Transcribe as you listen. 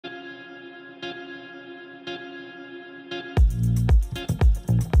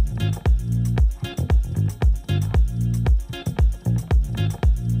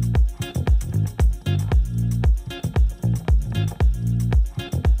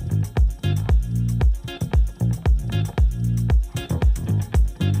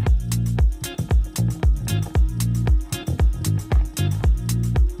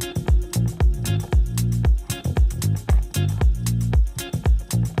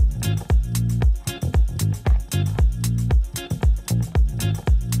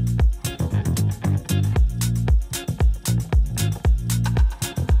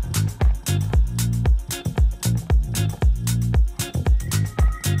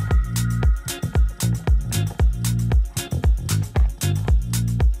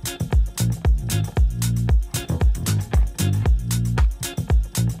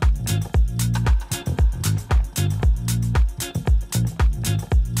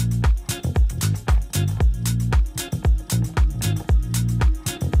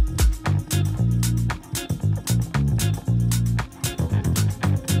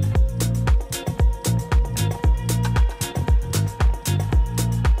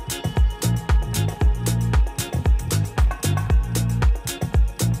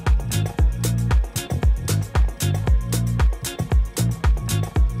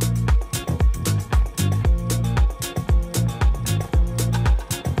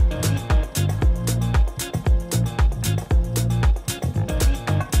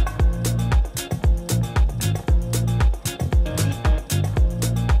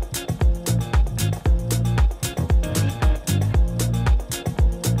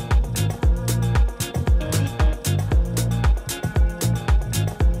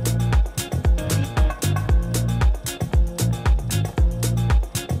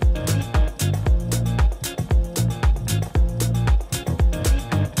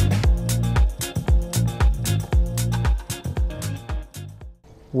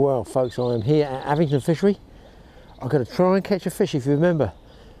Well folks, I am here at Abington Fishery. I'm going to try and catch a fish. If you remember,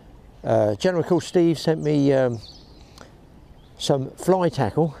 a gentleman called Steve sent me some fly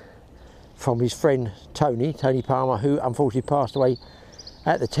tackle from his friend Tony Palmer, who unfortunately passed away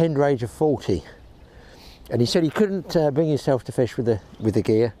at the tender age of 40. And he said he couldn't bring himself to fish with the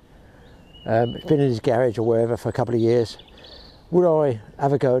gear. It's been in his garage or wherever for a couple of years. Would I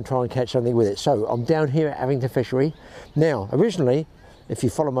have a go and try and catch something with it? So I'm down here at Abington Fishery. Now, originally, if you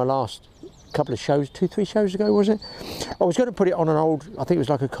follow my last couple of shows, 2-3 shows ago was it? I was going to put it on an old, I think it was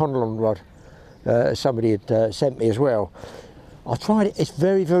like a Conlon rod, somebody had sent me as well. I tried it, it's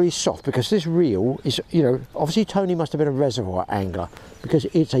very, very soft because this reel is, you know, obviously Tony must have been a reservoir angler because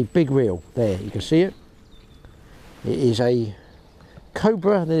it's a big reel. There, you can see it. It is a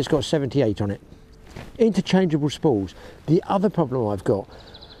Cobra, and then it's got 78 on it. Interchangeable spools. The other problem I've got,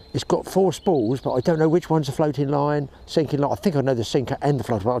 it's got 4 spools, but I don't know which one's a floating line, sinking line. I think I know the sinker and the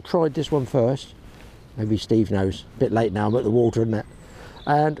floater, but I tried this one first. Maybe Steve knows. A bit late now, I'm at the water and that.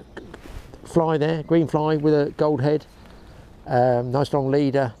 And fly there, green fly with a gold head, nice long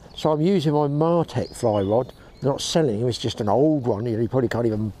leader. So I'm using my Martec fly rod. They're not selling them, it's just an old one. You probably can't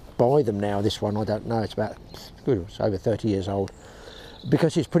even buy them now. This one, I don't know. It's about, it's over 30 years old.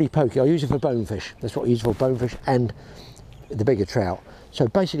 Because it's pretty pokey. I use it for bonefish. That's what I use for, bonefish and the bigger trout. So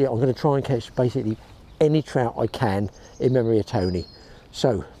basically I'm going to try and catch basically any trout I can in memory of Tony. So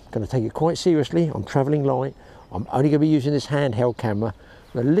I'm going to take it quite seriously. I'm travelling light. I'm only going to be using this handheld camera.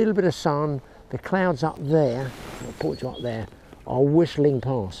 With a little bit of sun, the clouds up there, I'll point you up there, are whistling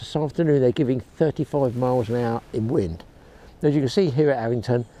past. This afternoon they're giving 35 miles an hour in wind. As you can see here at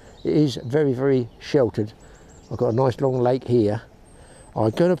Abington, it is very, very sheltered. I've got a nice long lake here. I'm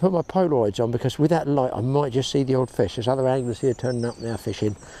going to put my Polaroids on because with that light I might just see the odd fish. There's other anglers here turning up now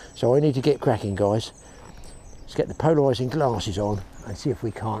fishing. So I need to get cracking, guys. Let's get the polarizing glasses on and see if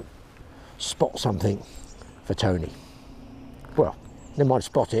we can't spot something for Tony. Well, they might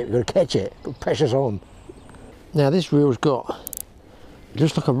spot it, we've got to catch it, but pressure's on. Now this reel's got, it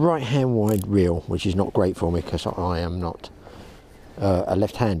looks like a right hand wide reel, which is not great for me because I am not a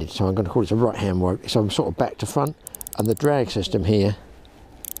left-handed, so I'm going to call it a right hand wide. So I'm sort of back to front, and the drag system here,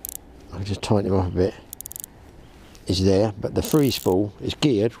 I'll just tighten him up a bit, is there, but the free spool is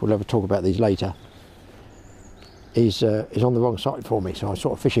geared, we'll have a talk about these later, is on the wrong side for me, so I'm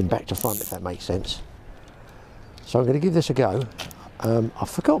sort of fishing back to front, if that makes sense. So I'm going to give this a go. I've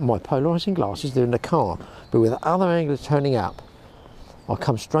forgotten my polarizing glasses, they're in the car, but with other anglers turning up, I'll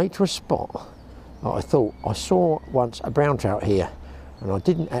come straight to a spot. I thought I saw once a brown trout here, and I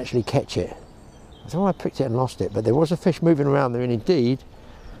didn't actually catch it. I thought I picked it and lost it, but there was a fish moving around there, and indeed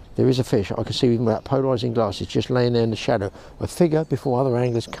there is a fish. I can see with my polarizing glasses just laying there in the shadow. I figure before other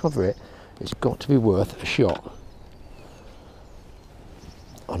anglers cover it, it's got to be worth a shot.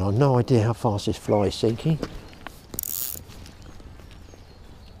 And I've no idea how fast this fly is sinking.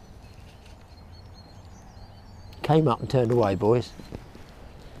 Came up and turned away, boys.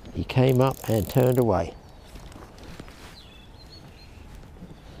 He came up and turned away.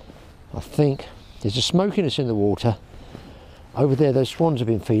 I think there's a smokiness in the water. Over there, those swans have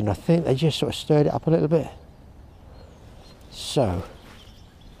been feeding. I think they just sort of stirred it up a little bit. So,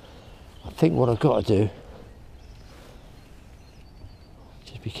 I think what I've got to do,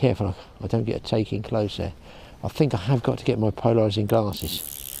 just be careful I don't get a take in close there. I think I have got to get my polarizing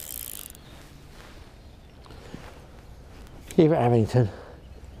glasses. Here at Abington,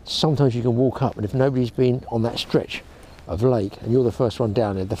 sometimes you can walk up, and if nobody's been on that stretch of lake and you're the first one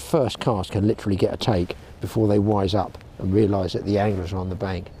down there, the first cast can literally get a take before they wise up and realise that the anglers are on the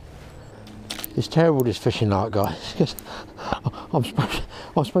bank. It's terrible, this fishing like, guys, because I'm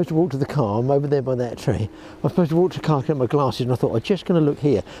supposed to walk to the car. I'm over there by that tree. I'm supposed to walk to the car, get my glasses, and I thought I'm just going to look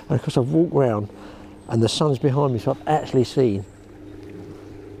here, and of course I've walked round and the sun's behind me, so I've actually seen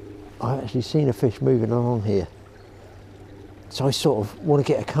a fish moving along here. So I sort of want to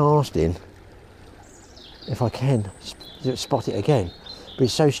get a cast in if I can spot it again. But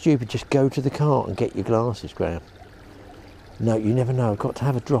it's so stupid, just go to the cart and get your glasses, Graham. No, you never know, I've got to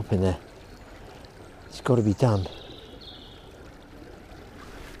have a drop in there. It's got to be done.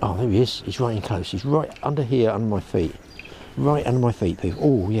 Oh, there he is, he's right in close. He's right under here, under my feet. Right under my feet, people.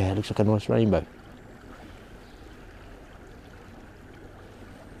 Oh yeah, it looks like a nice rainbow.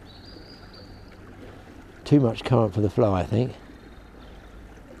 Too much current for the fly, I think.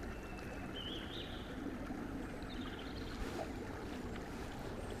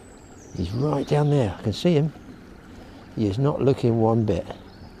 He's right down there, I can see him. He is not looking one bit.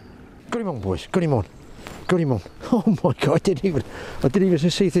 Got him on, boys, got him on. Got him on. Oh my God, I didn't even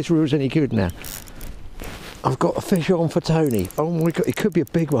see if this reel's any good now. I've got a fish on for Tony. Oh my God, it could be a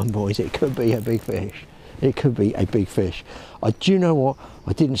big one, boys. It could be a big fish. It could be a big fish. Do you know what?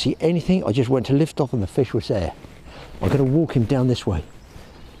 I didn't see anything. I just went to lift off and the fish was there. I'm going to walk him down this way.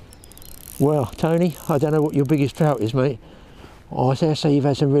 Well, Tony, I don't know what your biggest trout is, mate. I dare say you've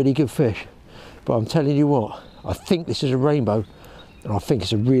had some really good fish. But I'm telling you what, I think this is a rainbow and I think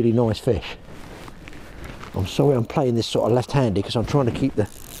it's a really nice fish. I'm sorry I'm playing this sort of left-handed because I'm trying to keep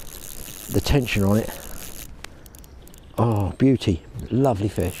the tension on it. Oh, beauty. Lovely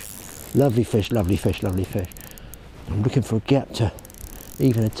fish. Lovely fish, lovely fish, lovely fish. I'm looking for a gap to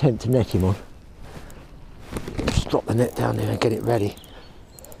even attempt to net him on. Just drop the net down there and get it ready.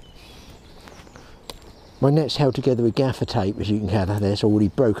 My net's held together with gaffer tape, as you can gather. There's already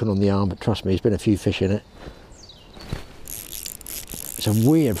broken on the arm, but trust me, there's been a few fish in it. It's a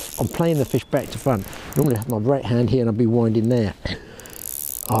weird, I'm playing the fish back to front. Normally I have my right hand here and I'll be winding there.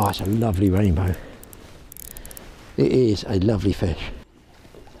 Oh, it's a lovely rainbow. It is a lovely fish.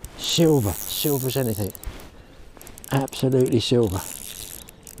 Silver, silver as anything. Absolutely silver.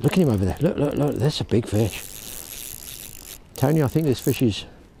 Look at him over there. Look, look, look, that's a big fish. Tony, I think this fish is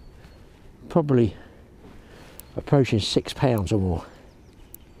probably approaching 6 pounds or more.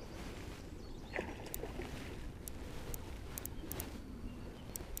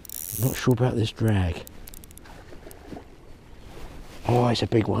 I'm not sure about this drag. Oh, it's a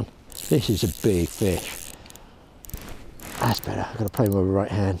big one. This is a big fish. That's better. I've got to play with my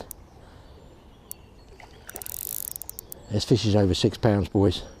right hand. This fish is over 6 pounds,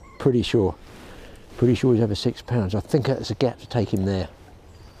 boys. Pretty sure. Pretty sure he's over 6 pounds. I think there's a gap to take him there.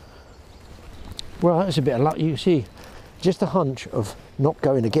 Well, that's a bit of luck. You see, just a hunch of not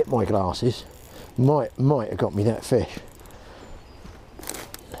going to get my glasses might have got me that fish.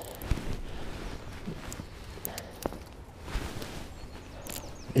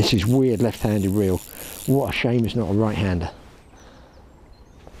 This is weird left-handed reel. What a shame it's not a right-hander.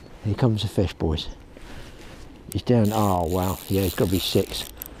 Here comes the fish, boys. He's down. Oh wow, yeah, he's got to be 6.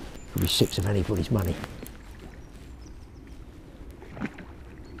 Could be 6 of anybody's money.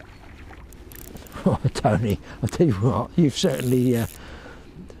 Oh, Tony, I'll tell you what, you've certainly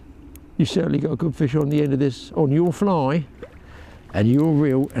got a good fish on the end of this, on your fly and your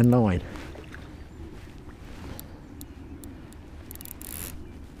reel and line.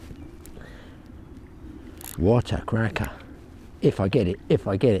 What a cracker. If I get it,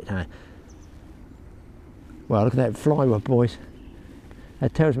 huh? Well, look at that fly rod, boys.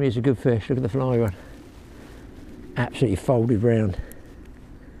 That tells me it's a good fish. Look at the fly rod. Absolutely folded round.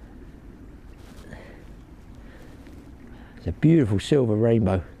 It's a beautiful silver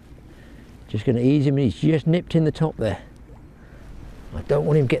rainbow. Just going to ease him, and he's just nipped in the top there. I don't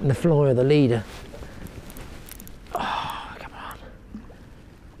want him getting the fly or the leader. Oh, come on.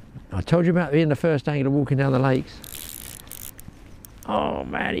 I told you about being the first angle of walking down the lakes. Oh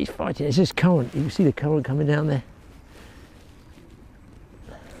man, he's fighting. It's this current. You can see the current coming down there.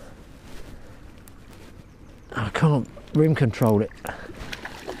 I can't rim control it.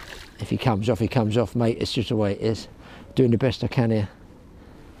 If he comes off, mate. It's just the way it is. Doing the best I can here.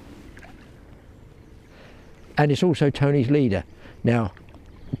 And it's also Tony's leader. Now,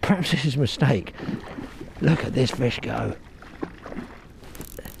 perhaps this is a mistake. Look at this fish go.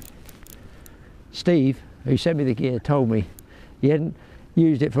 Steve, who sent me the gear, told me he hadn't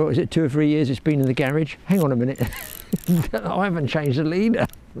used it for, is it 2 or 3 years it's been in the garage? Hang on a minute. I haven't changed the leader.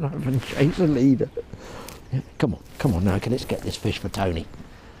 I haven't changed the leader. Yeah, come on now, let's get this fish for Tony.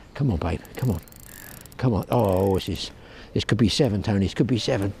 Come on, babe, come on. Come on. Oh, this could be 7, Tony, this could be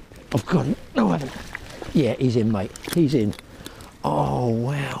 7. I've got him. No, I haven't. Yeah, he's in, mate, he's in. Oh,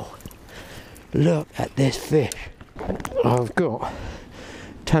 wow. Look at this fish. I've got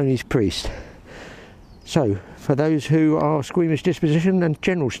Tony's priest. So, for those who are squeamish disposition and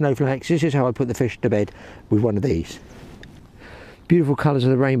general snowflakes, this is how I put the fish to bed with one of these. Beautiful colours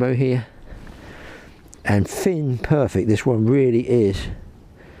of the rainbow here. And fin perfect, this one really is.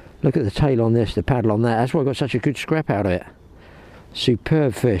 Look at the tail on this, the paddle on that. That's why I got such a good scrap out of it.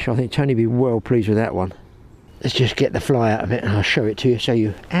 Superb fish. I think Tony will be well pleased with that one. Let's just get the fly out of it and I'll show it to you. Show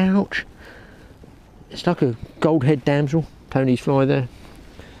you. Ouch! It's like a gold head damsel. Tony's fly there.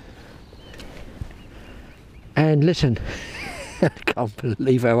 And listen, I can't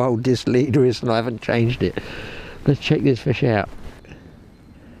believe how old this leader is and I haven't changed it. Let's check this fish out.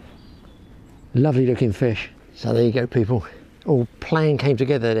 Lovely looking fish. So there you go, people. All plan came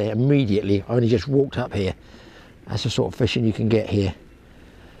together there immediately. I only just walked up here. That's the sort of fishing you can get here.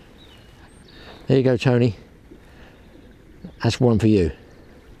 There you go, Tony. That's one for you.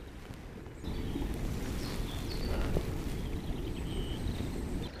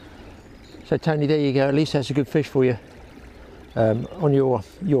 So Tony, there you go, at least that's a good fish for you. On your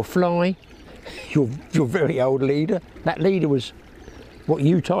fly, your very old leader. That leader was what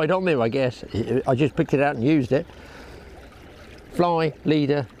you tied on there, I guess. I just picked it out and used it. Fly,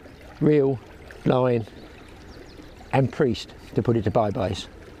 leader, reel, line, and priest to put it to bye-byes.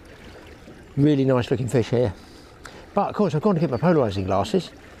 Really nice looking fish here. But of course I've gone to get my polarising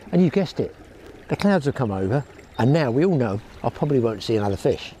glasses, and you guessed it, the clouds have come over, and now we all know I probably won't see another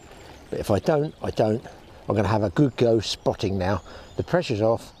fish. But if I don't, I don't. I'm going to have a good go spotting now. The pressure's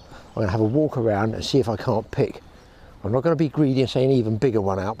off. I'm going to have a walk around and see if I can't pick. I'm not going to be greedy and say an even bigger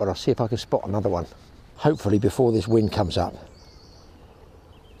one out, but I'll see if I can spot another one. Hopefully before this wind comes up.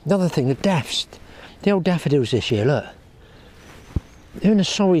 Another thing, the daffs, the old daffodils this year, look. They're in a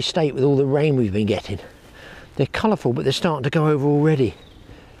sorry state with all the rain we've been getting. They're colourful, but they're starting to go over already.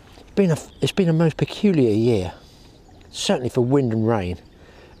 It's been a most peculiar year, certainly for wind and rain.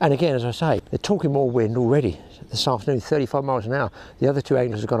 And again, as I say, they're talking more wind already. This afternoon, 35 miles an hour. The other two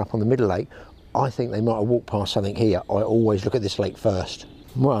anglers have gone up on the middle lake. I think they might have walked past something here. I always look at this lake first.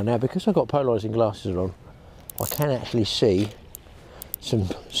 Well, now because I've got polarising glasses on, I can actually see some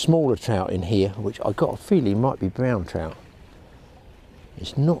smaller trout in here, which I've got a feeling might be brown trout.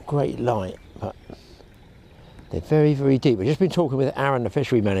 It's not great light, but they're very, very deep. I've just been talking with Aaron, the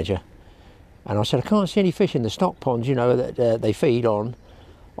fishery manager, and I said, I can't see any fish in the stock ponds, you know, that they feed on.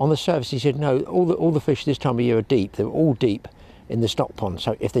 On the surface, he said, no, all the fish this time of year are deep. They're all deep in the stock ponds.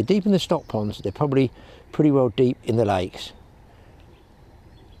 So if they're deep in the stock ponds, they're probably pretty well deep in the lakes.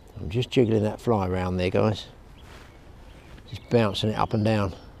 I'm just jiggling that fly around there, guys. Just bouncing it up and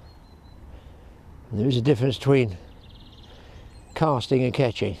down. And there is a difference between casting and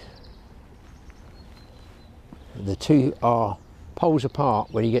catching. The two are poles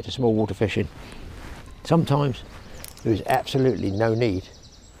apart when you get to small water fishing. Sometimes there is absolutely no need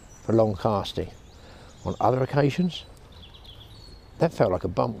for long casting. On other occasions, that felt like a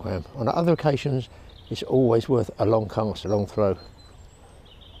bump, Graham. On other occasions, it's always worth a long cast, a long throw.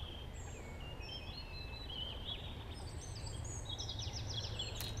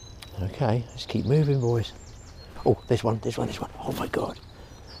 Okay, let's keep moving, boys. Oh, this one. Oh my God.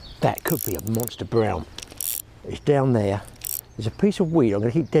 That could be a monster brown. It's down there. There's a piece of weed. I'm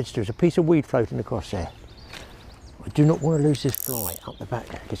going to keep dead still. There's a piece of weed floating across there. I do not want to lose this fly up the back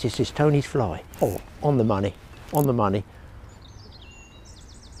there, because this is Tony's fly. Oh, on the money. On the money.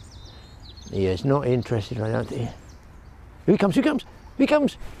 He is not interested, I don't think. Here he comes, here he comes, here he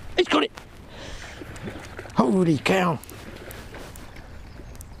comes. He's got it. Holy cow.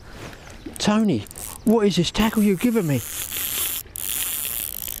 Tony, what is this tackle you've given me?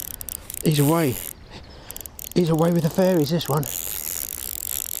 He's away. He's away with the fairies, this one.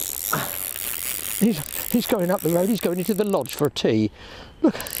 He's going up the road, he's going into the lodge for a tea.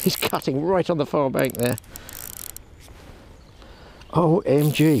 Look, he's cutting right on the far bank there.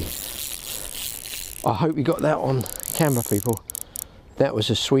 OMG. I hope you got that on camera, people. That was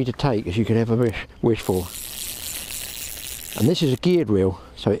as sweet a take as you could ever wish for. And this is a geared reel,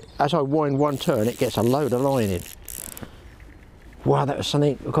 so as I wind one turn, it gets a load of line in. Wow, that was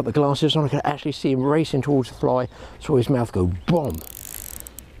something. I've got the glasses on, I could actually see him racing towards the fly, saw his mouth go bomb.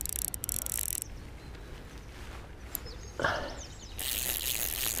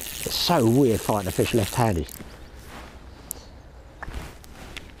 It's so weird fighting a fish left-handed.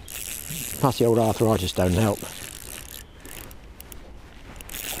 Plus the old arthritis don't help.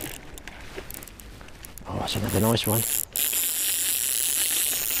 Oh, that's another nice one.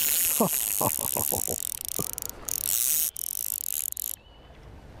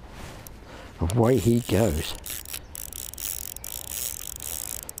 Away he goes.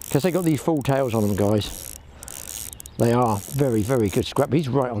 Because they got these full tails on them, guys. They are very, very good scrap. He's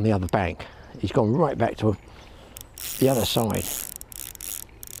right on the other bank. He's gone right back to the other side.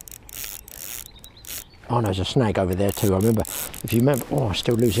 Oh, no, there's a snag over there too. I remember, if you remember, oh, I'm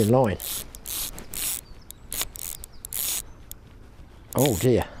still losing line. Oh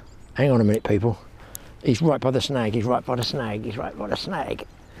dear. Hang on a minute, people. He's right by the snag, he's right by the snag, he's right by the snag.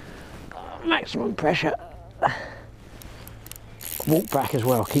 Oh, maximum pressure. Walk back as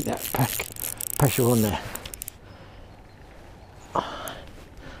well, keep that pressure on there.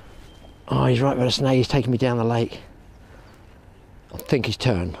 Oh, he's right by the snag, he's taking me down the lake. I think he's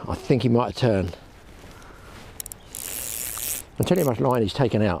turned. I think he might have turned. I'll tell you how much line he's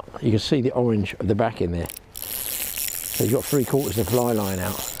taken out. You can see the orange of the back in there. So he's got 3/4 of the fly line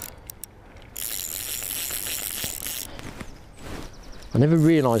out. I never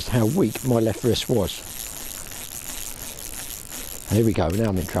realised how weak my left wrist was. And here we go, now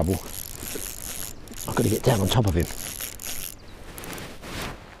I'm in trouble. I've got to get down on top of him.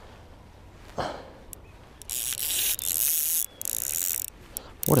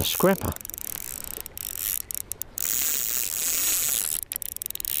 What a scrapper.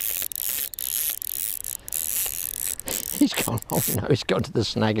 He's gone, oh no, he's gone to the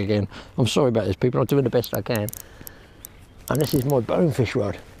snag again. I'm sorry about this, people, I'm doing the best I can. And this is my bonefish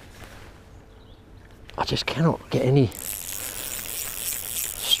rod. I just cannot get any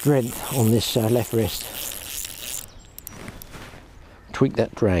strength on this left wrist. Tweak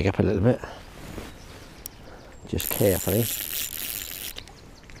that drag up a little bit, just carefully.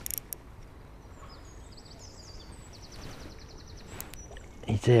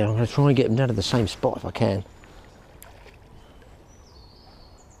 He's there. I'm going to try and get him down to the same spot if I can.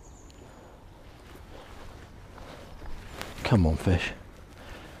 Come on, fish.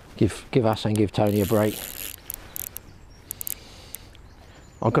 Give us and give Tony a break.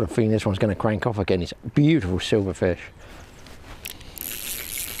 I've got a feeling this one's going to crank off again. It's a beautiful silver fish.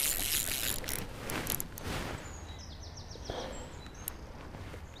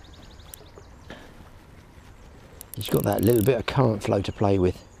 He's got that little bit of current flow to play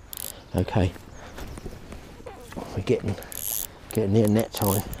with. Okay, we're getting near net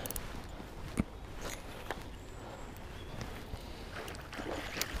time.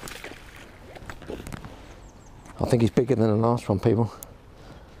 I think he's bigger than the last one, people.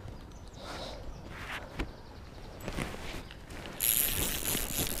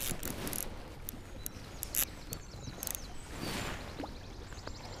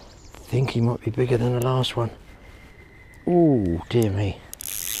 I think he might be bigger than the last one. Oh dear me,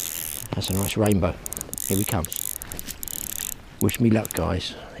 that's a nice rainbow. Here he comes. Wish me luck,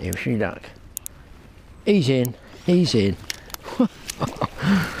 guys. Wish me luck. He's in. He's in.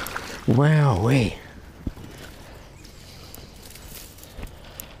 Wowee.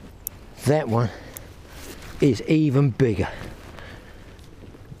 That one is even bigger.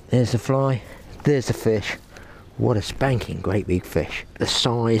 There's the fly. There's the fish. What a spanking great big fish. The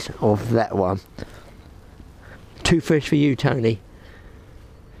size of that one. 2 fish for you, Tony.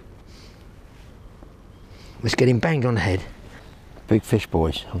 Let's get him banged on the head. Big fish,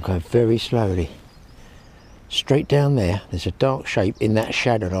 boys. I'm going very slowly. Straight down there, there's a dark shape in that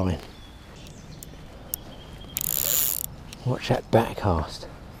shadow line. Watch that back cast.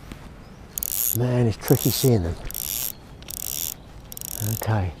 Man, it's tricky seeing them.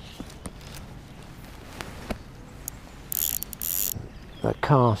 Okay. That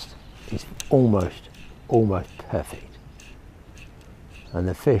cast is almost perfect. And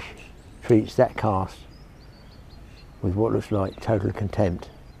the fish treats that cast with what looks like total contempt.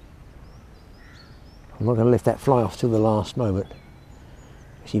 I'm not going to lift that fly off till the last moment,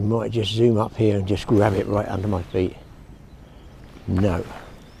 because he might just zoom up here and just grab it right under my feet. No.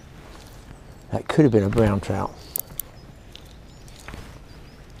 That could have been a brown trout.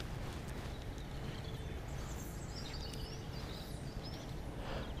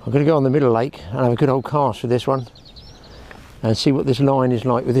 I'm going to go on the middle lake and have a good old cast with this one and see what this line is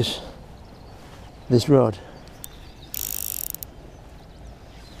like with this rod.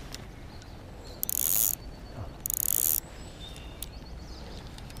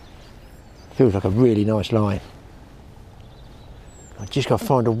 Feels like a really nice line. I just got to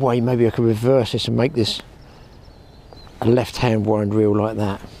find a way, maybe I can reverse this and make this a left-hand wind reel like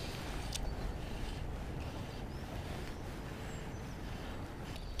that.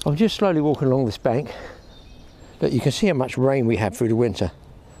 I'm just slowly walking along this bank, but you can see how much rain we had through the winter,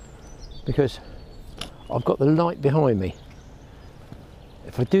 because I've got the light behind me.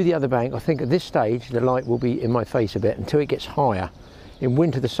 If I do the other bank, I think at this stage the light will be in my face a bit until it gets higher. In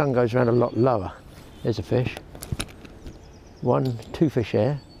winter the sun goes around a lot lower. There's a fish. 1, 2 fish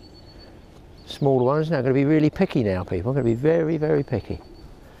there. Smaller ones. Now I'm going to be really picky now, people. I'm going to be very, very picky.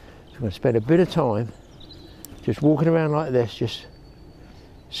 So I'm going to spend a bit of time just walking around like this, just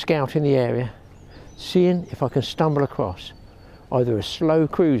scouting the area, seeing if I can stumble across either a slow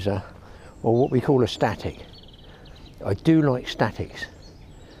cruiser or what we call a static. I do like statics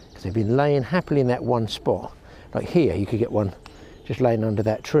because they've been laying happily in that one spot. Like here, you could get one just laying under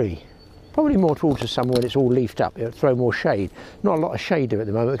that tree. Probably more towards the summer when it's all leafed up. It'll throw more shade. Not a lot of shade there at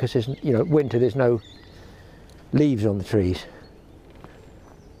the moment because there's, you know, winter. There's no leaves on the trees.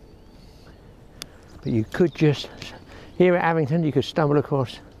 But you could just, here at Abington, you could stumble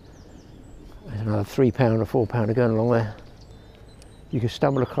across. There's another 3 pounder, 4 pounder going along there. You could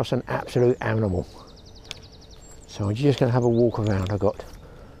stumble across an absolute animal. So I'm just going to have a walk around. I've got,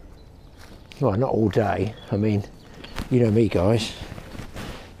 well, not all day. I mean, you know me, guys.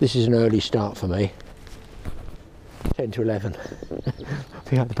 This is an early start for me. 10 to 11. I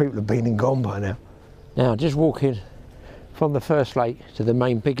think the people have been and gone by now. Now, just walking from the first lake to the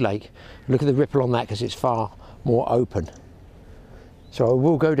main big lake. Look at the ripple on that because it's far more open. So I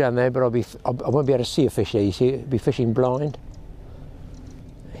will go down there, but I won't be able to see a fish there. You see, I'll be fishing blind.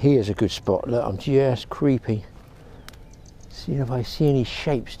 Here's a good spot. Look, I'm just creeping. See if I see any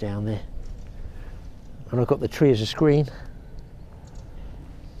shapes down there. And I've got the tree as a screen.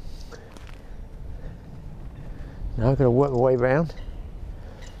 Now I'm going to work my way round.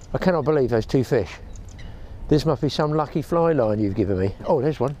 I cannot believe those two fish. This must be some lucky fly line you've given me. Oh,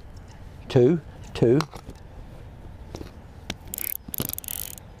 there's one. Two. It'd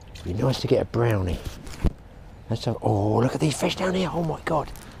be nice to get a brownie. Let's have, oh, look at these fish down here. Oh my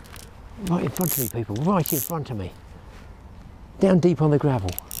God. Right in front of me, people. Right in front of me. Down deep on the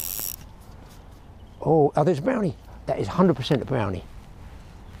gravel. Oh, there's a brownie. That is 100% a brownie.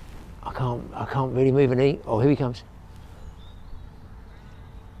 I can't really move and eat. Oh, here he comes.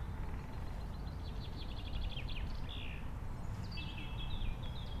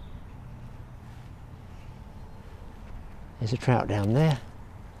 There's a trout down there.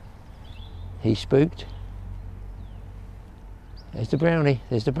 He's spooked. There's the brownie.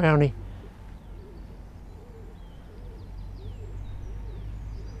 There's the brownie.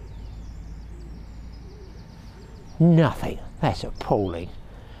 Nothing. That's appalling.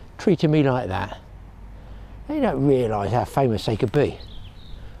 Treating me like that. They don't realise how famous they could be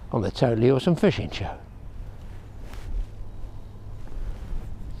on the Totally Awesome Fishing Show.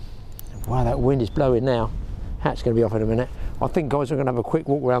 Wow, that wind is blowing now. Hat's going to be off in a minute. I think, guys, I'm going to have a quick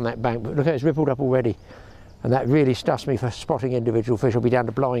walk around that bank, but look, it's rippled up already. And that really stuffs me for spotting individual fish. I'll be down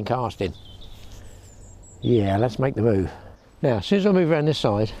to blind casting. Yeah, let's make the move. Now, as soon as I move around this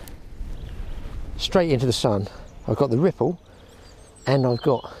side, straight into the sun, I've got the ripple and I've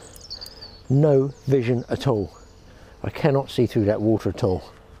got no vision at all. I cannot see through that water at all.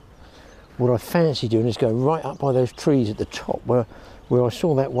 What I fancy doing is go right up by those trees at the top where I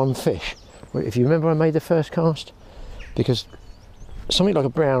saw that one fish. If you remember, I made the first cast, because something like a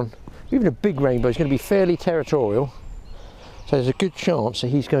brown, even a big rainbow, is going to be fairly territorial. So there's a good chance that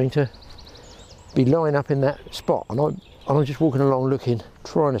he's going to be lying up in that spot. And I'm just walking along looking,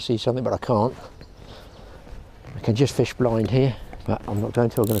 trying to see something, but I can't. I can just fish blind here, but I'm not going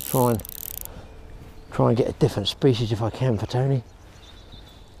to. I'm going to try and get a different species if I can for Tony.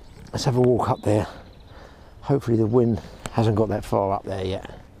 Let's have a walk up there. Hopefully the wind hasn't got that far up there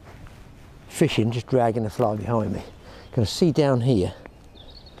yet. Fishing, just dragging the fly behind me. Going to see down here,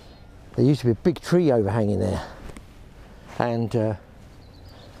 there used to be a big tree overhanging there, and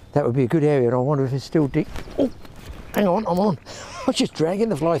that would be a good area, and I wonder if it's still deep. Oh, hang on, I'm on. I was just dragging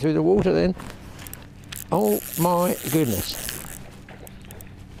the fly through the water then. Oh my goodness.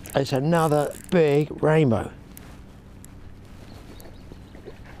 It's another big rainbow.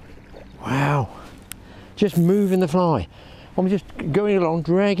 Wow. Just moving the fly. I'm just going along,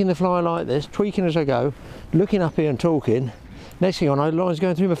 dragging the fly like this, tweaking as I go, looking up here and talking. Next thing I know, the line's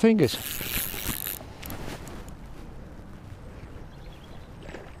going through my fingers.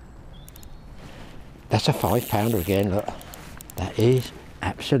 That's a 5-pounder again, look. That is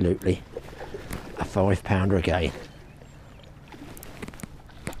absolutely a 5-pounder again.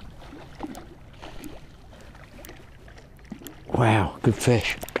 Wow, good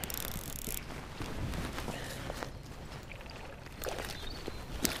fish.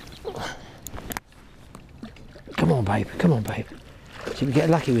 Come on, babe, come on, babe. See if we get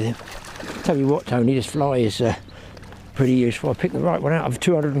lucky with him. Tell you what, Tony, this fly is pretty useful. I picked the right one out of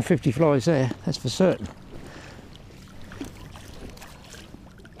 250 flies there, that's for certain.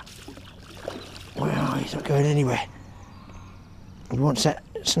 Wow, he's not going anywhere. He wants that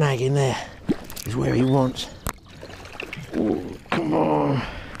snag in there, is where he wants. Ooh, come on.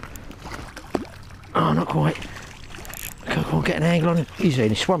 Oh, not quite. I can't get an angle on him. He's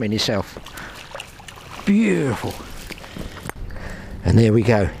only swimming himself. Beautiful. And there we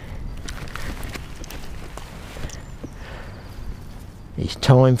go. It's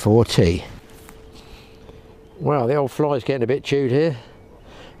time for tea. Well, the old fly's getting a bit chewed here.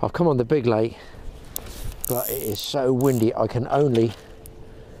 I've come on the big lake, but it is so windy I can only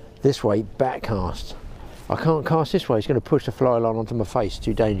this way back cast. I can't cast this way, it's going to push the fly line onto my face,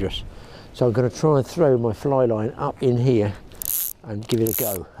 too dangerous. So I'm going to try and throw my fly line up in here and give it a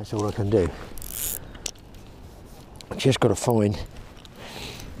go. That's all I can do. I've just got to find,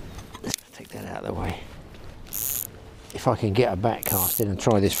 let's take that out of the way, if I can get a back cast in and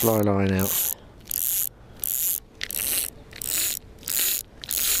try this fly line out.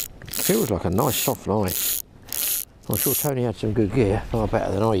 Feels like a nice soft line. I'm sure Tony had some good gear, far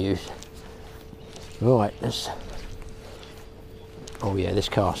better than I used. Right, let's. Oh yeah, this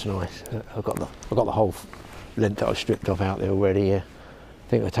cast's nice. I've got the whole length that I stripped off out there already. Yeah, I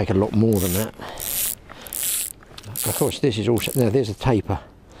think it'll take a lot more than that. Of course, this is also, now there's a taper,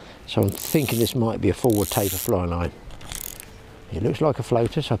 so I'm thinking this might be a forward taper fly line. It looks like a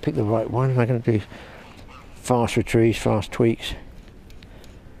floater, so I picked the right one. I'm going to do fast retrieves, fast tweaks.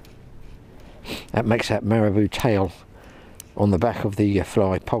 That makes that marabou tail on the back of the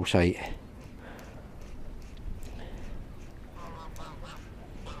fly pulsate.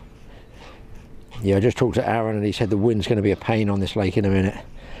 Yeah, I just talked to Aaron and he said the wind's going to be a pain on this lake in a minute,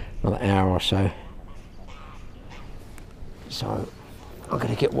 another hour or so. So I'm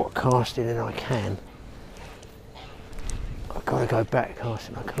going to get what casting in I can. I've got to go back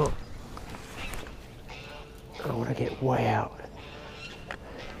casting, I can't. I want to get way out.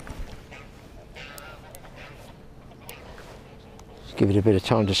 Just give it a bit of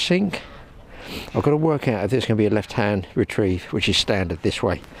time to sink. I've got to work out if this is going to be a left hand retrieve, which is standard this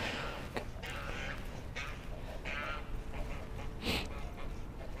way.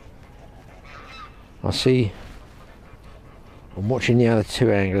 I see, I'm watching the other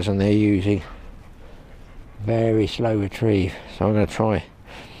two anglers and they're using very slow retrieve, so I'm going to try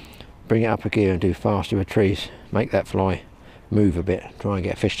bring it up a gear and do faster retrieves, make that fly move a bit, try and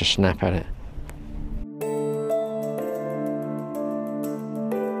get a fish to snap at it.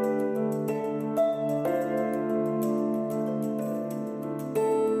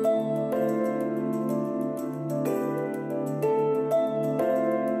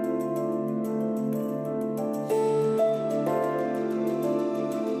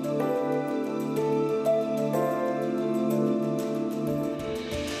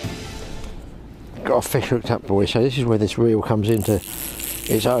 Got a fish hooked up, boys, so this is where this reel comes into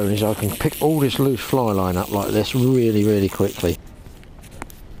its own, is I can pick all this loose fly line up like this really quickly.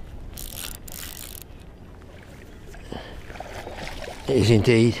 It is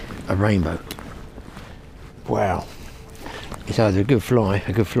indeed a rainbow. Wow, it's either a good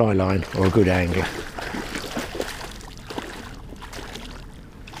fly line or a good angler.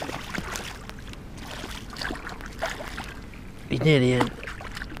 He's nearly in.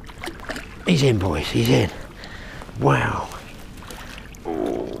 He's in, boys, he's in. Wow.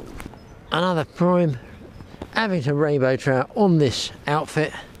 Another prime Abington rainbow trout on this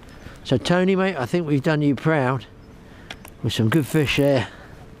outfit. So Tony, mate, I think we've done you proud with some good fish there.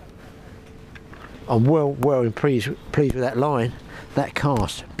 I'm well pleased with that line. That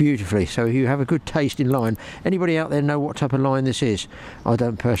cast beautifully. So you have a good taste in line. Anybody out there know what type of line this is? I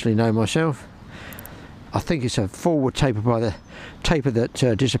don't personally know myself. I think it's a forward taper by the taper that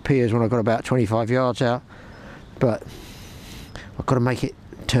disappears when I've got about 25 yards out, but I've got to make it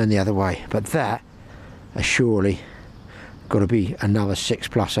turn the other way. But that has surely got to be another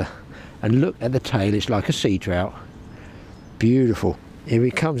 6-plusser. And look at the tail, it's like a sea trout. Beautiful. Here he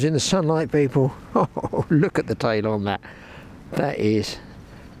comes in the sunlight, people. Oh, look at the tail on that. That is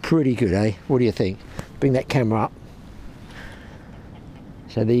pretty good, eh? What do you think? Bring that camera up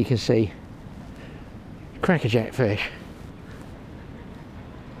so that you can see. Crackerjack fish.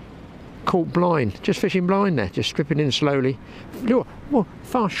 Caught blind, just fishing blind there, just stripping in slowly. Look, well,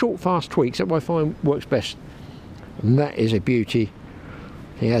 short, fast tweaks, that I find works best. And that is a beauty.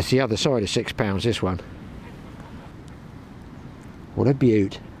 Yeah, that's the other side of 6 pounds, this one. What a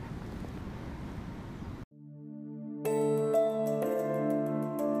beaut.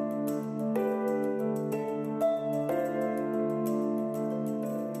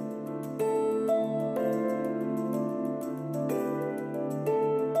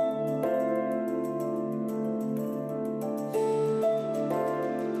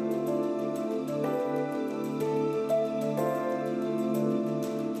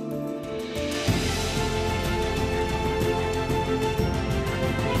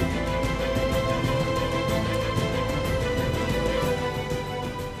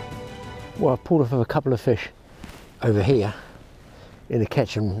 Well, I've pulled off of a couple of fish over here in the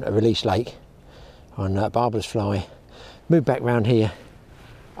catch and release lake on Barbara's fly. Moved back round here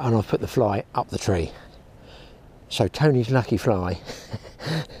and I've put the fly up the tree. So Tony's lucky fly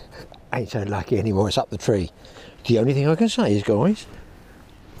ain't so lucky anymore, it's up the tree. The only thing I can say is, guys,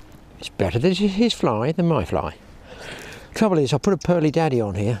 it's better than his fly than my fly. Trouble is, I put a pearly daddy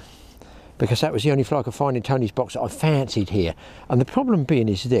on here because that was the only fly I could find in Tony's box that I fancied here. And the problem being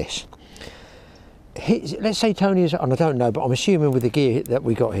is this. Let's say Tony is, and I don't know, but I'm assuming with the gear that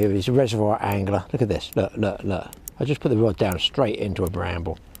we got here, he's a reservoir angler. Look at this, look. I just put the rod down straight into a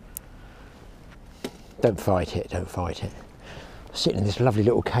bramble. Don't fight it, don't fight it. Sitting in this lovely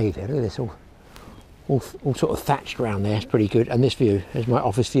little cave here, look at this, all sort of thatched around there, it's pretty good. And this view, is my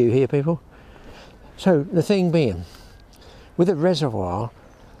office view here, people. So the thing being, with a reservoir,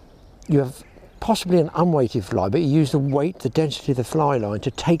 you have possibly an unweighted fly, but you use the weight, the density of the fly line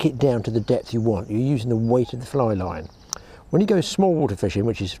to take it down to the depth you want. You're using the weight of the fly line. When you go small water fishing,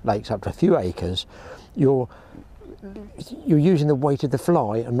 which is lakes up to a few acres, you're using the weight of the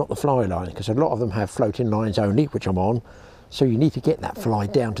fly and not the fly line, because a lot of them have floating lines only, which I'm on. So you need to get that fly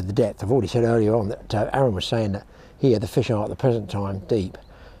down to the depth. I've already said earlier on that Aaron was saying that here the fish are at the present time deep.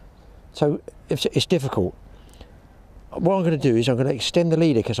 So it's difficult. What I'm going to do is I'm going to extend the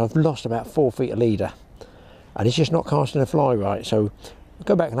leader, because I've lost about 4 feet of leader and it's just not casting a fly right. So I'll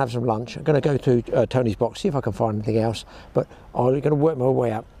go back and have some lunch. I'm going to go to Tony's box, see if I can find anything else, but I'm going to work my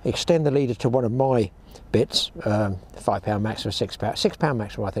way up, extend the leader to one of my bits, 5 pound max or 6 pound, 6 pound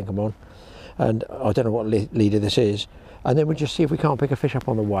maximum I think I'm on, and I don't know what leader this is, and then we'll just see if we can't pick a fish up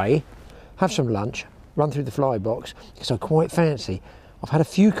on the way, have some lunch, run through the fly box, because I quite fancy. I've had a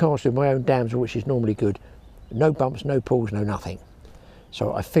few casts with my own damsel, which is normally good. No bumps, no pulls, no nothing.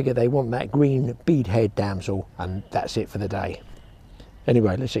 So I figure they want that green beadhead damsel, and that's it for the day.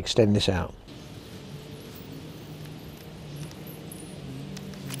 Anyway, let's extend this out.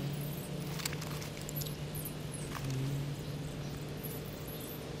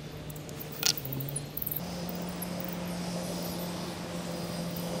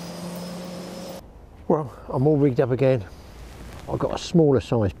 Well, I'm all rigged up again. I've got a smaller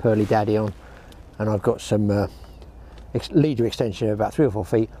size Pearly Daddy on, and I've got some leader extension of about 3 or 4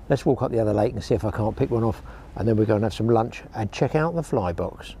 feet. Let's walk up the other lake and see if I can't pick one off, and then we're going to have some lunch and check out the fly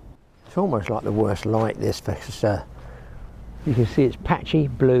box. It's almost like the worst light, this, because you can see it's patchy,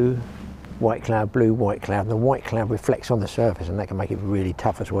 blue, white cloud, blue, white cloud, and the white cloud reflects on the surface, and that can make it really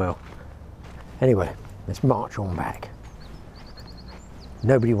tough as well. Anyway, let's march on back.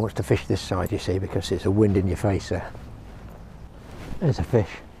 Nobody wants to fish this side, you see, because it's a wind in your face there. There's a fish,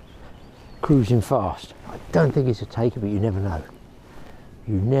 cruising fast. I don't think it's a taker, but you never know.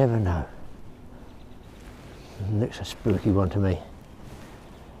 You never know. It looks a spooky one to me.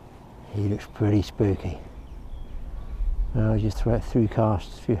 He looks pretty spooky. I'll just throw it through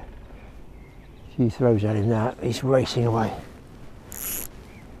casts, a few throws at him now. He's racing away.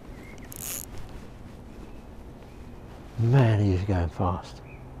 Man, he's going fast.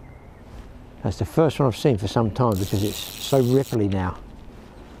 That's the first one I've seen for some time, because it's so ripply now.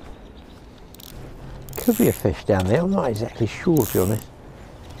 Could be a fish down there, I'm not exactly sure, to be honest.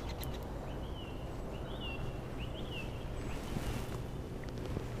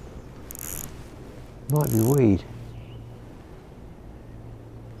 Might be weed.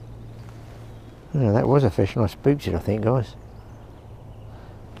 Yeah, that was a fish and I spooked it, I think, guys.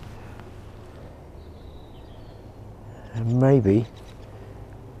 And maybe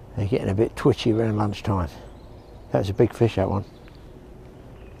they're getting a bit twitchy around lunchtime. That's a big fish, that one.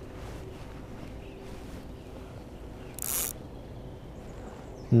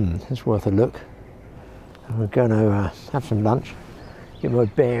 That's worth a look. We're going to have some lunch, get my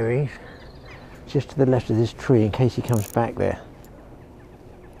bearings, just to the left of this tree in case he comes back there.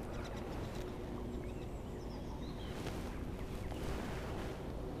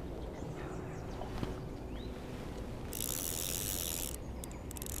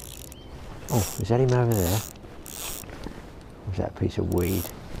 Oh, is that him over there? Or is that a piece of weed?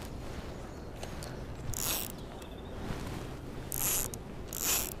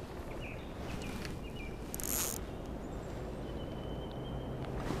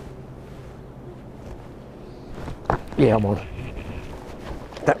 Yeah, I'm on.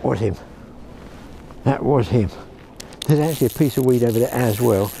 That was him. That was him. There's actually a piece of weed over there as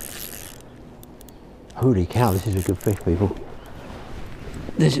well. Holy cow, this is a good fish, people.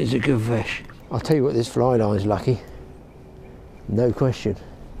 This is a good fish. I'll tell you what, this fly line's lucky. No question.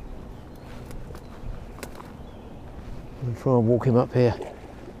 I'll try and walk him up here.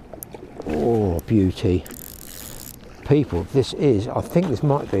 Oh, beauty. People, this is, I think this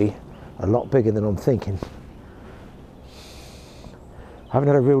might be a lot bigger than I'm thinking. I haven't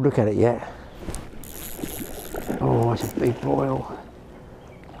had a real look at it yet. Oh, it's a big boil.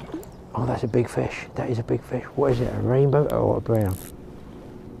 Oh, that's a big fish. That is a big fish. What is it, a rainbow or a brown?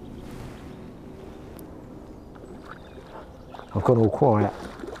 I've gone all quiet.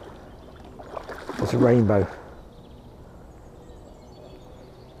 It's a rainbow.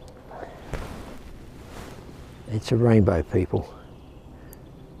 It's a rainbow, people.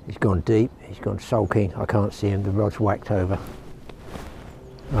 He's gone deep, he's gone sulking. I can't see him, the rod's whacked over.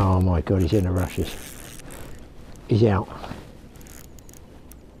 Oh my God, he's in the rushes. He's out.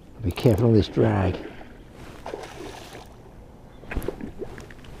 Be careful on this drag.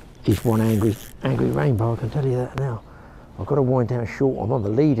 He's one angry rainbow, I can tell you that now. I've got to wind down short, I'm on the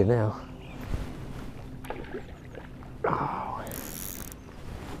leader now. Oh,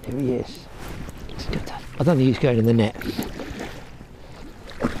 here he is. I don't think he's going in the net.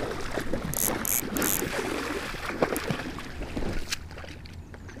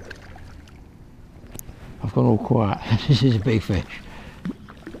 I've gone all quiet. This is a big fish.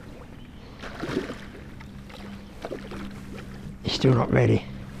 He's still not ready.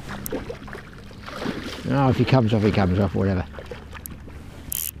 Oh, if he comes off, he comes off, whatever.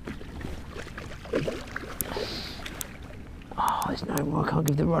 Oh, there's no more. I can't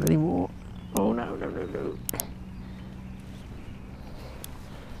give the rod any more. Oh, no, no, no, no.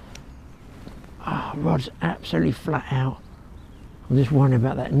 Oh, rod's absolutely flat out. I'm just wondering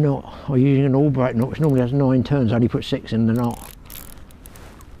about that knot. I'm using an Albright knot, which normally has 9 turns. I only put 6 in the knot.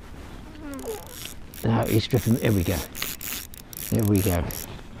 No, he's drifting. Here we go. There we go.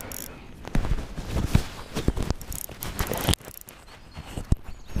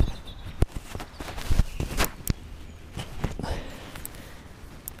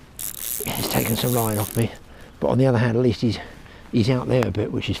 He's taken some line off me, but on the other hand, at least he's out there a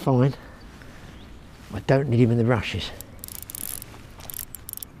bit, which is fine. I don't need him in the rushes.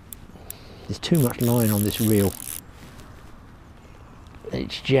 There's too much line on this reel.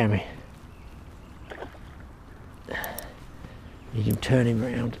 It's jammy. Need him turning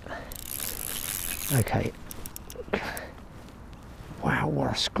round. Okay. Wow,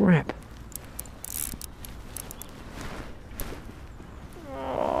 what a scrap.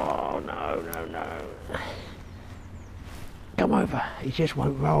 Oh, no, no, no. Come over. He just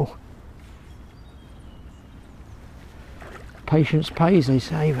won't roll. Patience pays, they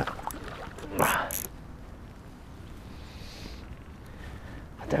say, but I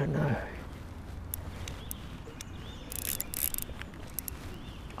don't know.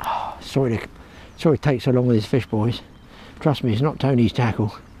 Oh, sorry it takes so long with these fish, boys. Trust me, it's not Tony's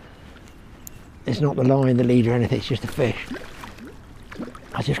tackle. It's not the line, the lead or anything, it's just the fish.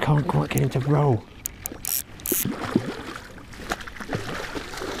 I just can't quite get him to roll.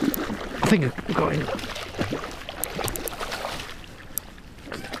 I think I've got him.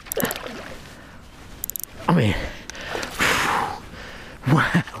 I mean,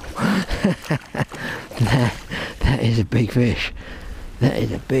 wow. that is a big fish. That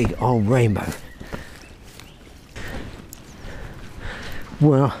is a big old rainbow.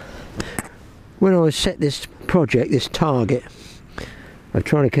 Well, when I set this project, this target of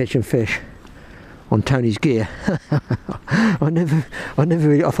trying to catch some fish on Tony's gear, I never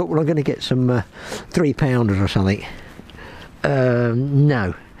really, I thought, well, I'm going to get some 3-pounders or something.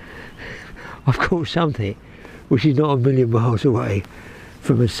 No. I've caught something which is not a million miles away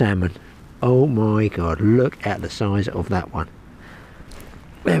from a salmon. Oh my God, look at the size of that one.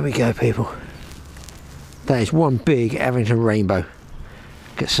 There we go, people. That is one big Avington rainbow. Look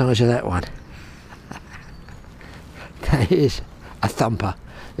at the size of that one. That is a thumper,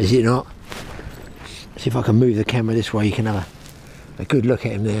 is it not? See if I can move the camera this way, you can have a good look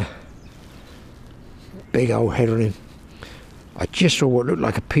at him there. Big old head on him. I just saw what looked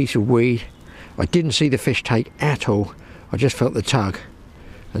like a piece of weed. I didn't see the fish take at all. I just felt the tug,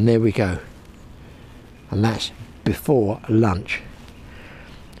 and there we go. And that's before lunch.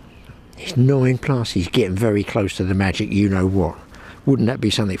 He's 9 plus. He's getting very close to the magic you know what. Wouldn't that be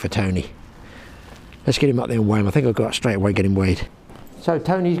something for Tony? Let's get him up there and weigh him. I think I've got to straight away get him weighed. So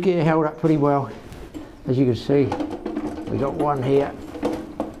Tony's gear held up pretty well. As you can see, we got one here.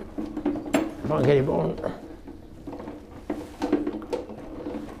 If I can get him on.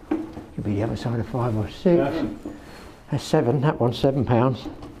 Could be the other side of 5 or 6. 7. That's 7. That one's 7 pounds.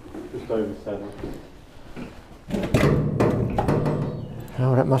 Just over 7.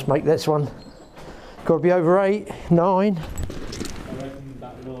 Oh, that must make this one. Got to be over 8, 9. I reckon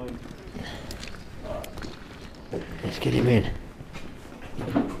about 9. Let's get him in.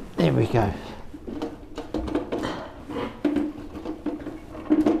 There we go.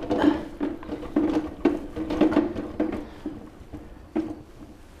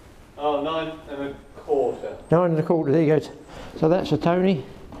 Oh, 9 1/4. 9 1/4, there you go. So that's a Tony.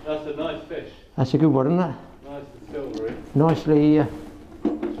 That's a nice fish. That's a good one, isn't it? Nice and silvery. Nicely. 9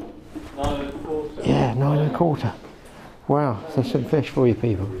 1/4. Yeah, 9 1/4. Wow, there's some fish for you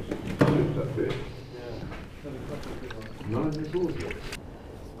people.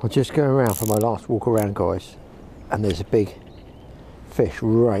 I'll just go around for my last walk around, guys, and there's a big fish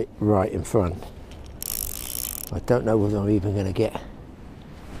right in front. I don't know whether I'm even going to get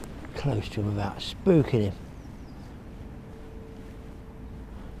close to him without spooking him.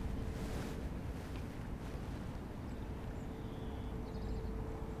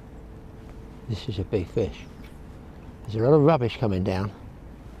 This is a big fish. There's a lot of rubbish coming down,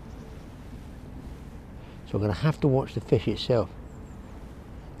 so I'm going to have to watch the fish itself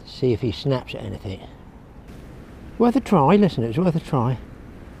to see if he snaps at anything. Worth a try, listen, it's worth a try.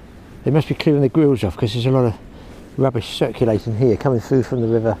 They must be clearing the grills off because there's a lot of rubbish circulating here, coming through from the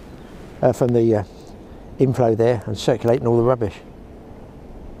river, from the inflow there, and circulating all the rubbish.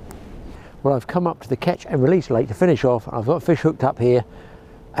 Well, I've come up to the catch and release lake to finish off. I've got fish hooked up here,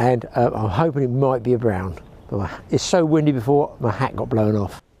 and I'm hoping it might be a brown. But it's so windy before, my hat got blown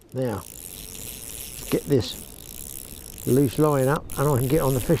off. Now, get this loose line up and I can get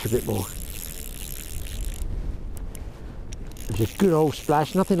on the fish a bit more. It's a good old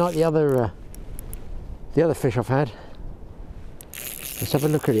splash, nothing like the other fish I've had. Let's have a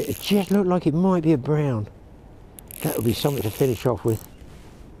look at it. It just looked like it might be a brown. That would be something to finish off with.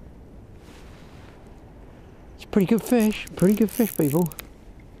 It's pretty good fish, people.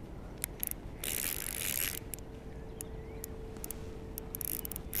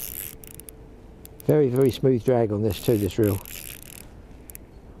 Very, very smooth drag on this too, this reel.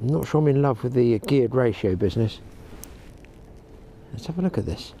 I'm not sure I'm in love with the geared ratio business. Let's have a look at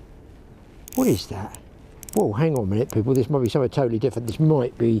this. What is that? Whoa, hang on a minute, people. This might be something totally different. This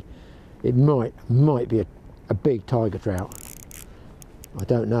might be, it might be a big tiger trout. I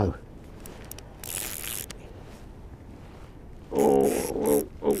don't know.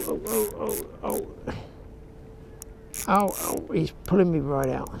 Oh, he's pulling me right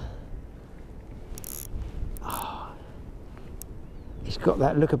out. Oh, he's got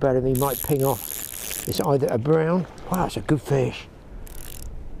that look about him, he might ping off. It's either a brown. Wow, it's a good fish.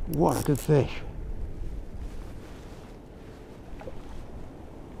 What a good fish.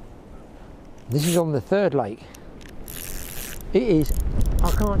 This is on the third lake. It is,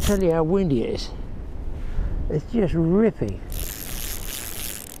 I can't tell you how windy it is. It's just ripping.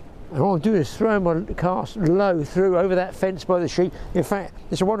 And all I'm doing is throwing my cast low through over that fence by the sheep. In fact,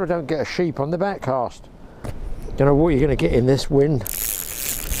 it's a wonder I don't get a sheep on the back cast. Don't know what you're going to get in this wind.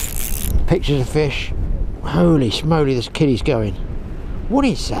 Pictures of fish. Holy smoly, this kiddie's going. What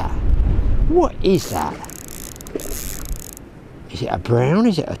is that? What is that? Is it a brown?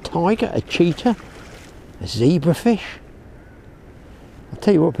 Is it a tiger? A cheetah? A zebrafish? I'll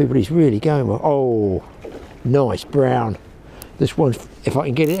tell you what, people, he's really going well. Oh, nice brown. This one, if I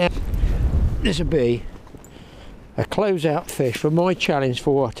can get it out, this will be a closeout fish for my challenge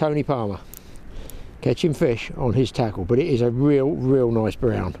for Tony Palmer. Catching fish on his tackle, but it is a real nice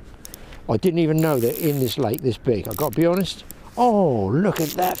brown. I didn't even know that in this lake this big, I've got to be honest. Oh, look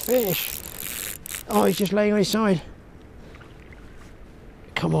at that fish. Oh, he's just laying on his side.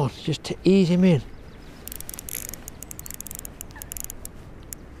 Come on, just to ease him in.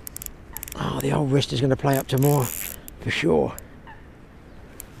 Oh, the old wrist is going to play up tomorrow, for sure.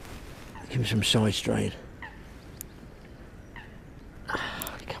 Give him some side strain.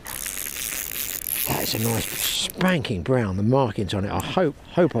 Oh, come on. That is a nice spanking brown, the markings on it. I hope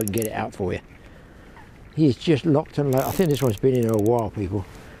I can get it out for you. He is just locked and loaded. I think this one's been in here a while, people.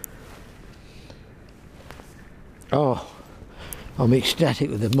 Oh, I'm ecstatic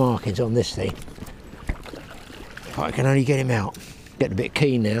with the markings on this thing. If I can only get him out. Getting a bit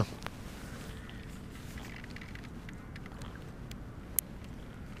keen now.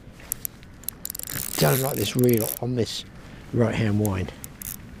 Don't like this reel on this right hand wind.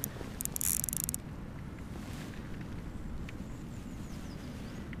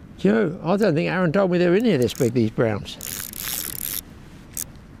 Joe, I don't think Aaron told me they were in here this big, these browns.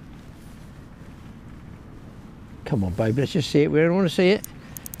 Come on, baby, let's just see it. We don't want to see it.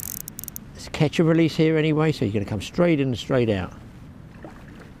 Let's catch and release here anyway, so you're going to come straight in and straight out.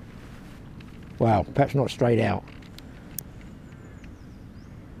 Wow, perhaps not straight out.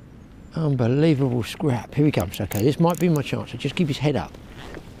 Unbelievable scrap. Here he comes. Okay, this might be my chance. So just keep his head up.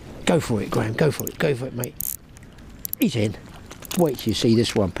 Go for it, Graham. Go for it. Go for it, mate. He's in. Wait till you see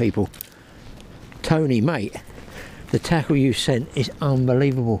this one, people. Tony, mate, the tackle you sent is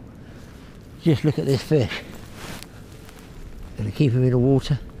unbelievable. Just look at this fish. Gonna keep him in the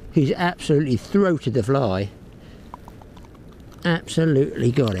water. He's absolutely throated the fly.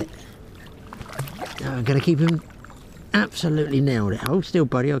 Absolutely got it. Now I'm gonna keep him. Absolutely nailed it. Hold still,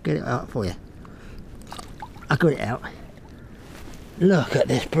 buddy, I'll get it out for you. I got it out. Look at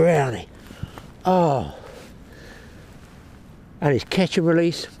this brownie. Oh. And his catch and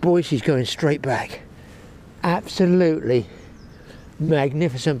release, boys, he's going straight back. Absolutely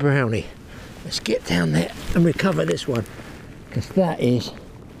magnificent brownie. Let's get down there and recover this one, because that is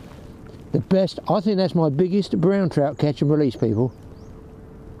the best. I think that's my biggest brown trout catch and release, people.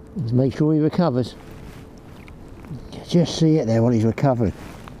 Let's make sure he recovers. Just see it there while he's recovering.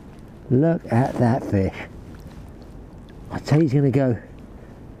 Look at that fish. I tell you, he's going to go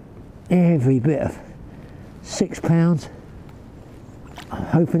every bit of 6 pounds. I'm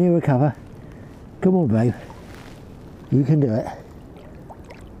hoping he'll recover. Come on, babe. You can do it.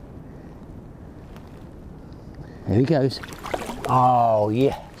 There he goes. Oh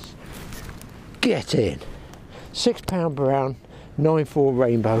yes. Get in. £6 brown, 9.4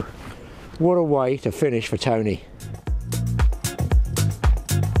 rainbow. What a way to finish for Tony.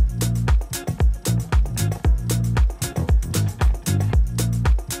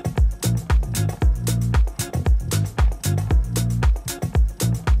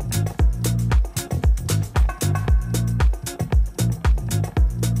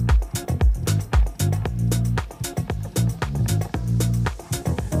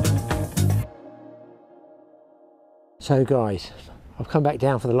 So guys, I've come back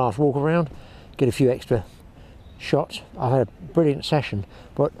down for the last walk around, get a few extra shots. I've had a brilliant session,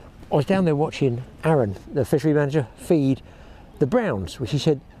 but I was down there watching Aaron, the fishery manager, feed the browns, which he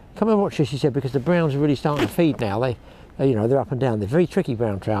said, come and watch this, he said, because the browns are really starting to feed now. They you know, they're up and down. They're very tricky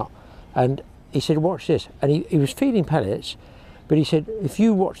brown trout. And he said, watch this. And he was feeding pellets, but he said, if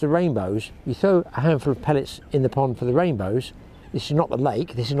you watch the rainbows, you throw a handful of pellets in the pond for the rainbows. This is not the lake,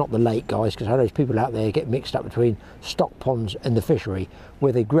 guys, because I know there's people out there get mixed up between stock ponds and the fishery,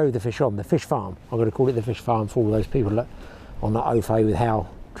 where they grow the fish on, the fish farm. I'm going to call it the fish farm for all those people that on that au fait with how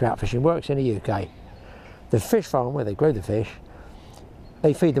trout fishing works in the UK. The fish farm, where they grow the fish,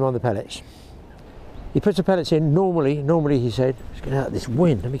 they feed them on the pellets. He puts the pellets in, normally he said, let's get out of this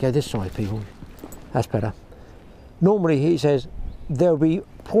wind, let me go this side, people, that's better. Normally, he says, they'll be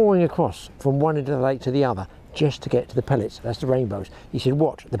pouring across from one end of the lake to the other, just to get to the pellets. That's the rainbows. He said,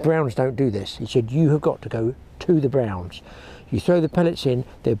 watch, the browns don't do this. He said, you have got to go to the browns. You throw the pellets in,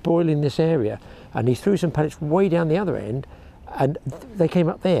 they're boiling this area, and he threw some pellets way down the other end, and they came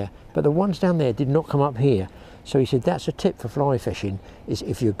up there, but the ones down there did not come up here. So he said, that's a tip for fly fishing, is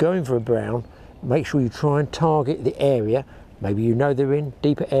if you're going for a brown, make sure you try and target the area. Maybe you know they're in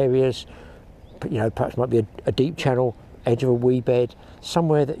deeper areas, you know, perhaps might be a deep channel, edge of a wee bed,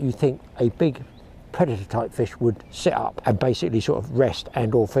 somewhere that you think a big predator type fish would sit up and basically sort of rest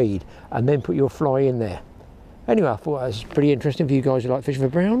and or feed, and then put your fly in there. Anyway, I thought that was pretty interesting for you guys who like fishing for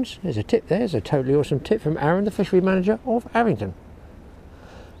browns. There's a tip there, there's a totally awesome tip from Aaron, the fishery manager of Arrington.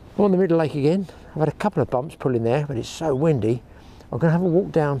 I'm on the middle lake again. I've had a couple of bumps pulling there, but it's so windy. I'm going to have a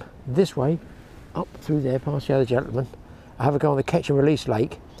walk down this way, up through there past the other gentleman. I have a go on the catch and release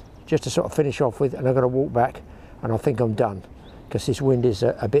lake, just to sort of finish off with, and I'm going to walk back, and I think I'm done, because this wind is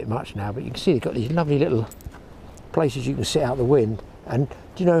a bit much now. But you can see they've got these lovely little places you can sit out the wind. And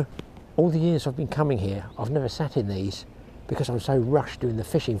do you know, all the years I've been coming here, I've never sat in these because I'm so rushed doing the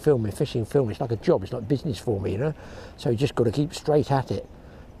fishing, filming. It's like a job, it's like business for me, you know. So you just got to keep straight at it.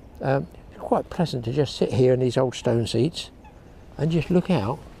 It's quite pleasant to just sit here in these old stone seats and just look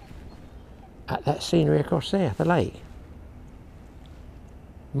out at that scenery across there, the lake.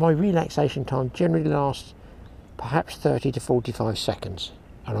 My relaxation time generally lasts perhaps 30 to 45 seconds,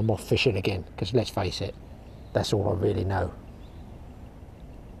 and I'm off fishing again, because let's face it, that's all I really know.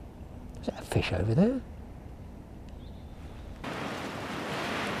 Is that a fish over there?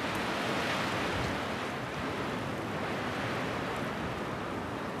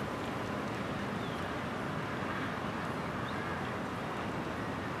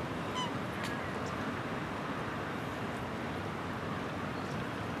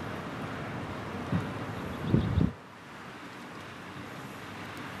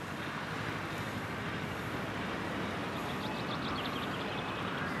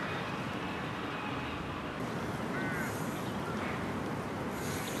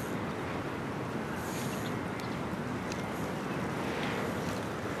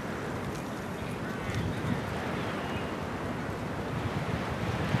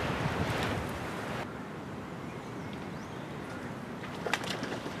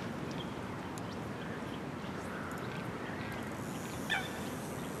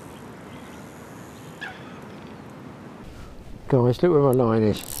 Guys, look where my line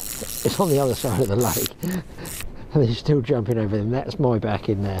is. It's on the other side of the lake. And he's still jumping over them. That's my back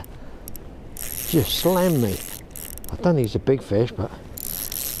in there. Just slammed me. I don't think he's a big fish, but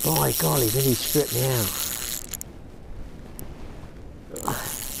by golly, did he strip me out.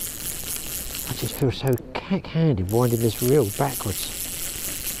 I just feel so cack-handed winding this reel backwards.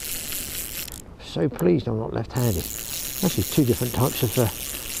 So pleased I'm not left-handed. Actually, two different types of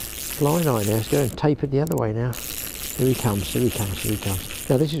fly line there. It's going tapered the other way now. Here he comes, here he comes, here he comes.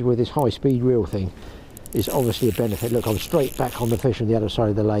 Now this is where this high speed reel thing is obviously a benefit. Look, I'm straight back on the fish on the other side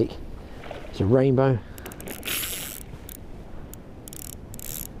of the lake. It's a rainbow.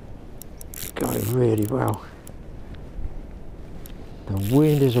 Going really well. The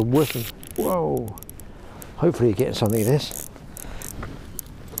wind is a whipping. Whoa. Hopefully you're getting something of this.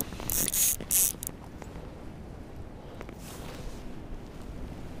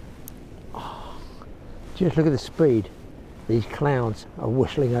 Just look at the speed these clouds are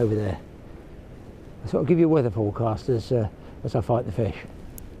whistling over there. I thought I'd give you a weather forecast as I fight the fish.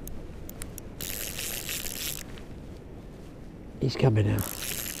 He's coming now.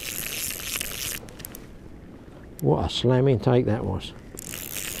 What a slamming take that was.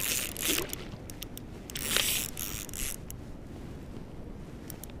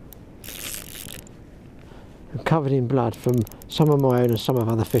 I'm covered in blood from some of my own and some of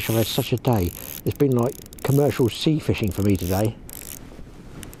other fish. I've had such a day. It's been like commercial sea fishing for me today.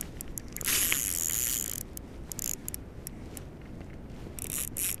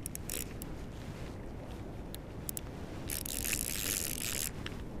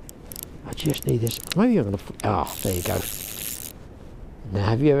 I just need this. Maybe I'm going to... Ah, there you go. Now,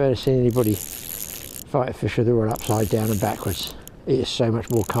 have you ever seen anybody fight a fish with the rod upside down and backwards? It is so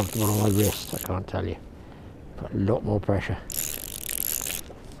much more comfortable on my wrist, I can't tell you. Got a lot more pressure.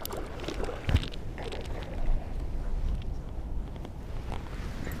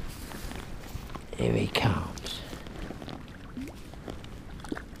 Here he comes.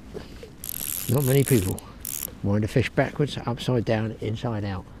 Not many people want to fish backwards, upside down, inside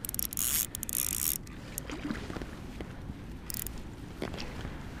out.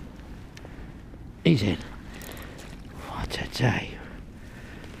 He's in. What a day.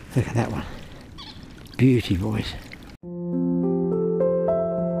 Look at that one. Beauty, boys.